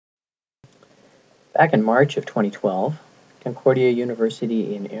Back in March of 2012, Concordia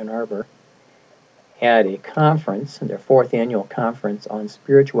University in Ann Arbor had a conference, their 4th annual conference on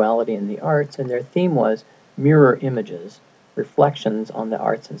spirituality and the arts, and their theme was mirror images, reflections on the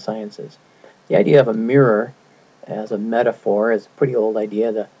arts and sciences. The idea of a mirror as a metaphor is a pretty old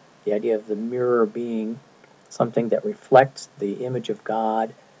idea, the idea of the mirror being something that reflects the image of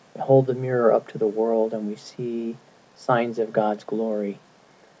God. We hold the mirror up to the world and we see signs of God's glory.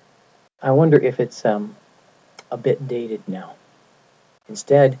 I wonder if it's a bit dated now.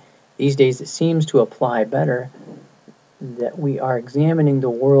 Instead, these days it seems to apply better that we are examining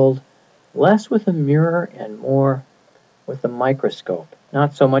the world less with a mirror and more with a microscope.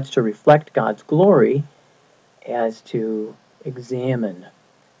 Not so much to reflect God's glory as to examine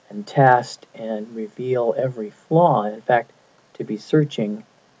and test and reveal every flaw. In fact, to be searching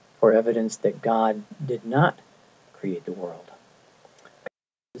for evidence that God did not create the world.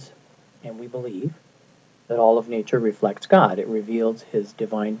 And we believe that all of nature reflects God. It reveals His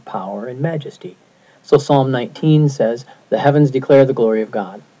divine power and majesty. So Psalm 19 says, "The heavens declare the glory of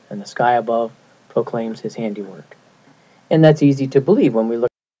God, and the sky above proclaims His handiwork." And that's easy to believe when we look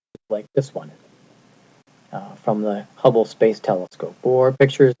like this one from the Hubble Space Telescope, or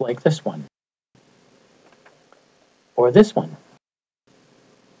pictures like this one, or this one.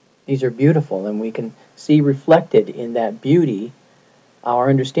 These are beautiful, and we can see reflected in that beauty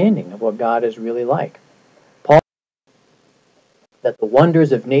our understanding of what God is really like. Paul said that the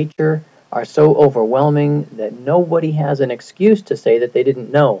wonders of nature are so overwhelming that nobody has an excuse to say that they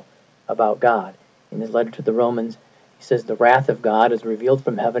didn't know about God. In his letter to the Romans, he says, "The wrath of God is revealed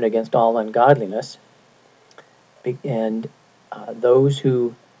from heaven against all ungodliness," and those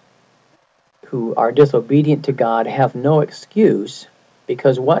who are disobedient to God have no excuse,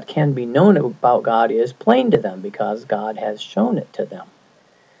 because what can be known about God is plain to them because God has shown it to them.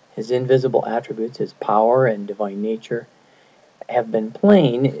 His invisible attributes, His power and divine nature, have been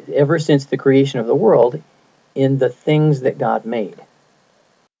plain ever since the creation of the world in the things that God made.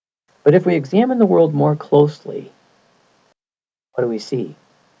 But if we examine the world more closely, what do we see?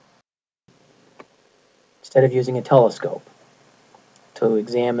 Instead of using a telescope to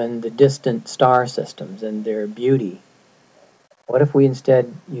examine the distant star systems and their beauty, what if we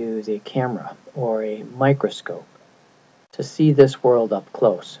instead use a camera or a microscope to see this world up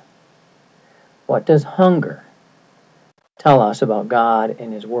close? What does hunger tell us about God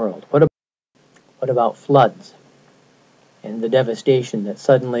and His world? What about floods and the devastation that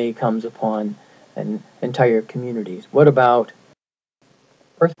suddenly comes upon entire communities? What about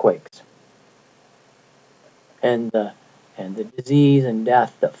earthquakes and the disease and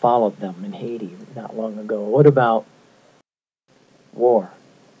death that followed them in Haiti not long ago? What about war?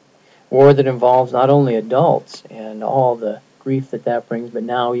 War that involves not only adults and all the grief that brings, but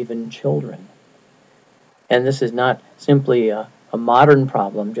now even children. And this is not simply a modern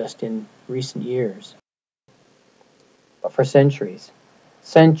problem just in recent years, but for centuries.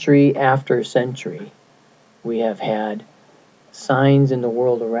 Century after century, we have had signs in the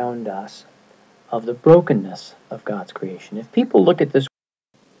world around us of the brokenness of God's creation. If people look at this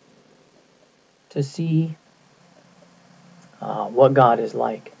to see what God is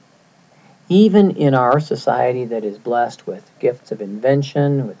like, even in our society that is blessed with gifts of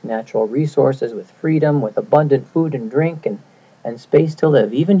invention, with natural resources, with freedom, with abundant food and drink, and space to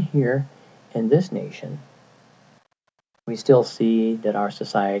live, even here in this nation, we still see that our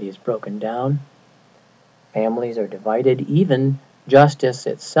society is broken down. Families are divided. Even justice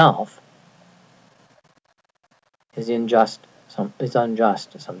itself is unjust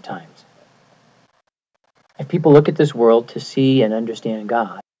sometimes. If people look at this world to see and understand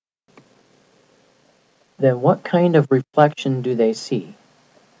God, then what kind of reflection do they see?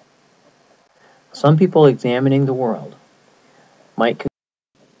 Some people examining the world might conclude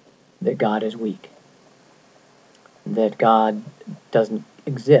that God is weak, that God doesn't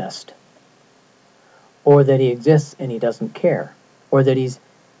exist, or that He exists and He doesn't care, or that He's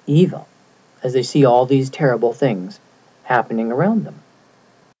evil, as they see all these terrible things happening around them.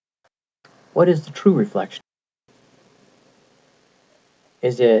 What is the true reflection?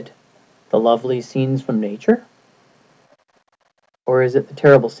 Is it the lovely scenes from nature? Or is it the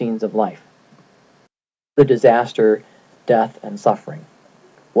terrible scenes of life? The disaster, death, and suffering.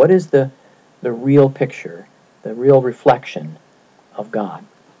 What is the real picture, the real reflection of God?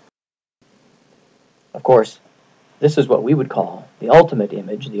 Of course, this is what we would call the ultimate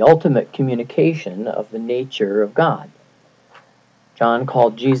image, the ultimate communication of the nature of God. John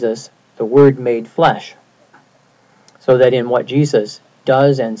called Jesus the Word made flesh, so that in what Jesus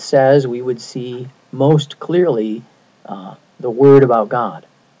does and says, we would see most clearly the Word about God.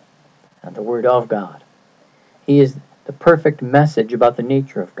 the Word of God. He is the perfect message about the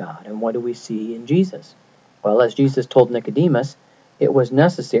nature of God. And what do we see in Jesus? Well, as Jesus told Nicodemus, it was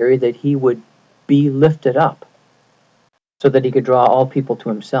necessary that he would be lifted up so that he could draw all people to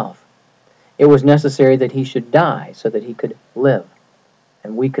himself. It was necessary that he should die so that he could live,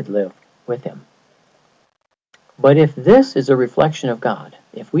 and we could live with him. But if this is a reflection of God,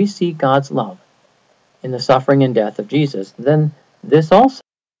 if we see God's love in the suffering and death of Jesus, then this also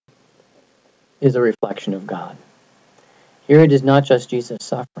is a reflection of God. Here it is not just Jesus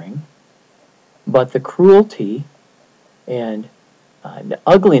suffering, but the cruelty and the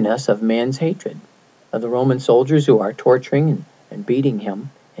ugliness of man's hatred of the Roman soldiers who are torturing and beating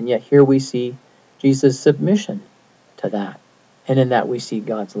him. And yet here we see Jesus' submission to that. And in that we see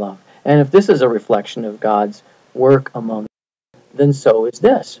God's love. And if this is a reflection of God's work among us, then so is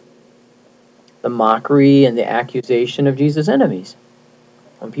this. The mockery and the accusation of Jesus' enemies.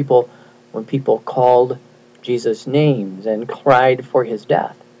 When people called Jesus names and cried for his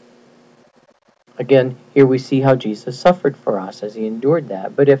death. Again, here we see how Jesus suffered for us as he endured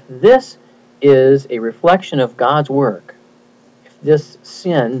that. But if this is a reflection of God's work, if this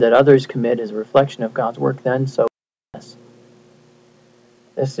sin that others commit is a reflection of God's work, then so is this.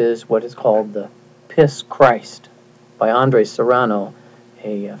 This is what is called the Piss Christ by Andres Serrano,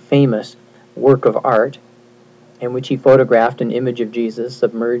 a famous work of art in which he photographed an image of Jesus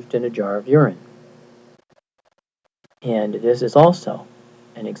submerged in a jar of urine. And this is also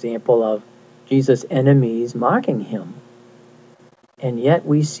an example of Jesus' enemies mocking him. And yet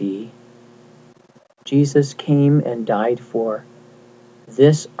we see Jesus came and died for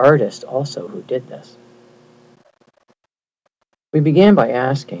this artist also who did this. We began by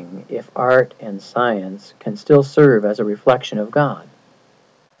asking if art and science can still serve as a reflection of God.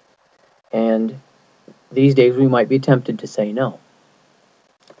 And these days we might be tempted to say no.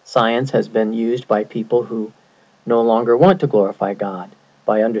 Science has been used by people who no longer want to glorify God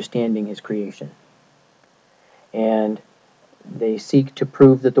by understanding his creation. And they seek to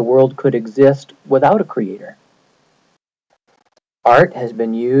prove that the world could exist without a creator. Art has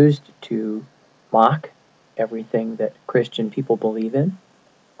been used to mock everything that Christian people believe in.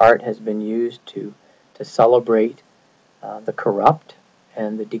 Art has been used to celebrate the corrupt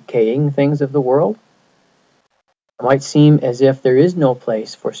and the decaying things of the world. It might seem as if there is no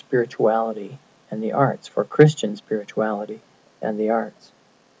place for spirituality and the arts, for Christian spirituality and the arts.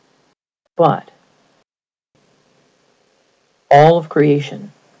 But all of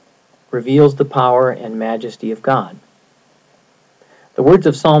creation reveals the power and majesty of God. The words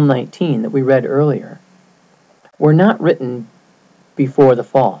of Psalm 19 that we read earlier were not written before the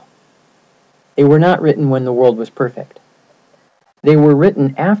fall. They were not written when the world was perfect. They were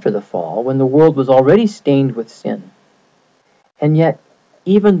written after the fall, when the world was already stained with sin. And yet,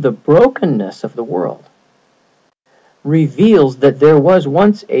 even the brokenness of the world reveals that there was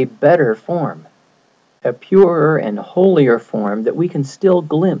once a better form, a purer and holier form that we can still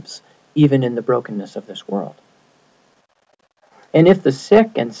glimpse even in the brokenness of this world. And if the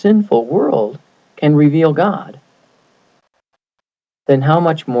sick and sinful world can reveal God, then how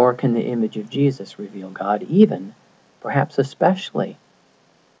much more can the image of Jesus reveal God, even, perhaps especially,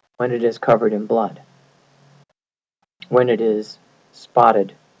 when it is covered in blood, when it is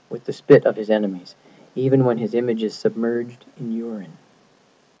spotted with the spit of his enemies, even when his image is submerged in urine.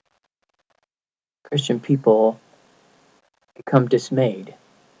 Christian people become dismayed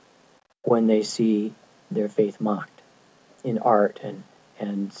when they see their faith mocked in art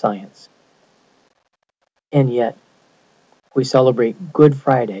and science. And yet, we celebrate Good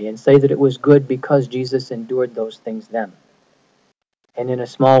Friday and say that it was good because Jesus endured those things then. And in a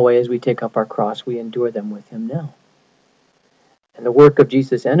small way, as we take up our cross, we endure them with him now. And the work of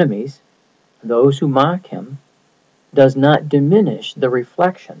Jesus' enemies, those who mock him, does not diminish the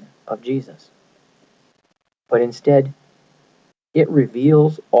reflection of Jesus. But instead, it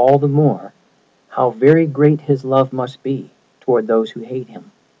reveals all the more how very great his love must be toward those who hate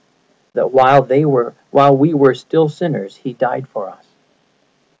him. That while we were still sinners, he died for us.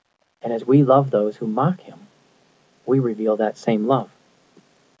 And as we love those who mock him, we reveal that same love.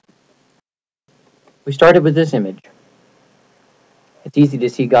 We started with this image. It's easy to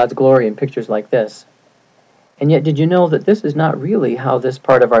see God's glory in pictures like this. And yet, did you know that this is not really how this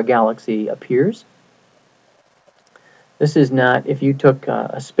part of our galaxy appears? This is not, if you took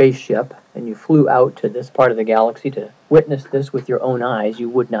a spaceship and you flew out to this part of the galaxy to witness this with your own eyes, you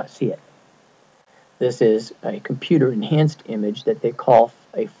would not see it. This is a computer-enhanced image that they call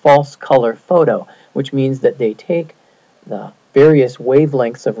a false color photo, which means that they take the various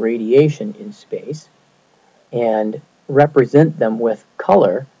wavelengths of radiation in space and represent them with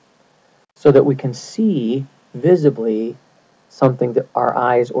color so that we can see visibly something that our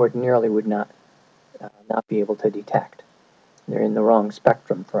eyes ordinarily would not be able to detect. They're in the wrong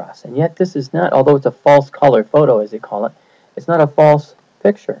spectrum for us. And yet this is not, although it's a false color photo, as they call it, it's not a false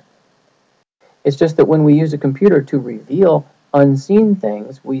picture. It's just that when we use a computer to reveal unseen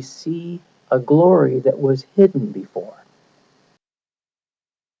things, we see a glory that was hidden before.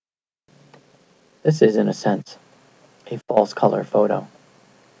 This is, in a sense, a false color photo.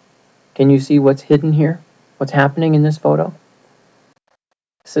 Can you see what's hidden here? What's happening in this photo?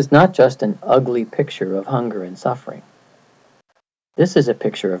 This is not just an ugly picture of hunger and suffering. This is a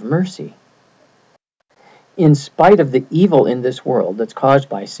picture of mercy. In spite of the evil in this world that's caused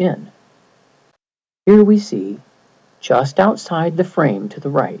by sin, here we see, just outside the frame to the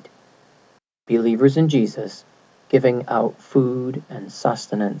right, believers in Jesus giving out food and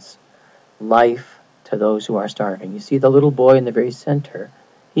sustenance, life to those who are starving. You see the little boy in the very center,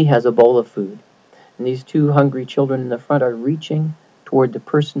 he has a bowl of food. And these two hungry children in the front are reaching toward the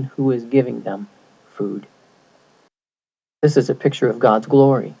person who is giving them food. This is a picture of God's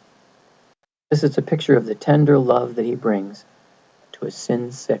glory. This is a picture of the tender love that he brings to a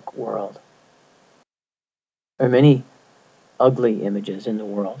sin-sick world. There are many ugly images in the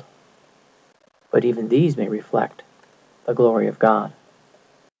world, but even these may reflect the glory of God.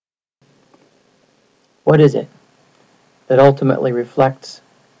 What is it that ultimately reflects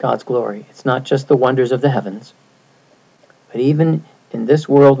God's glory? It's not just the wonders of the heavens, but even in this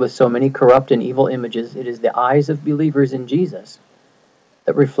world with so many corrupt and evil images, it is the eyes of believers in Jesus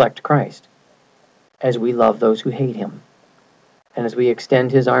that reflect Christ as we love those who hate him, and as we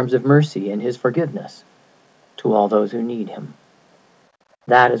extend his arms of mercy and his forgiveness to all those who need him.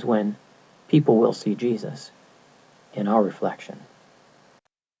 That is when people will see Jesus in our reflection.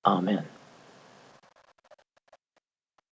 Amen.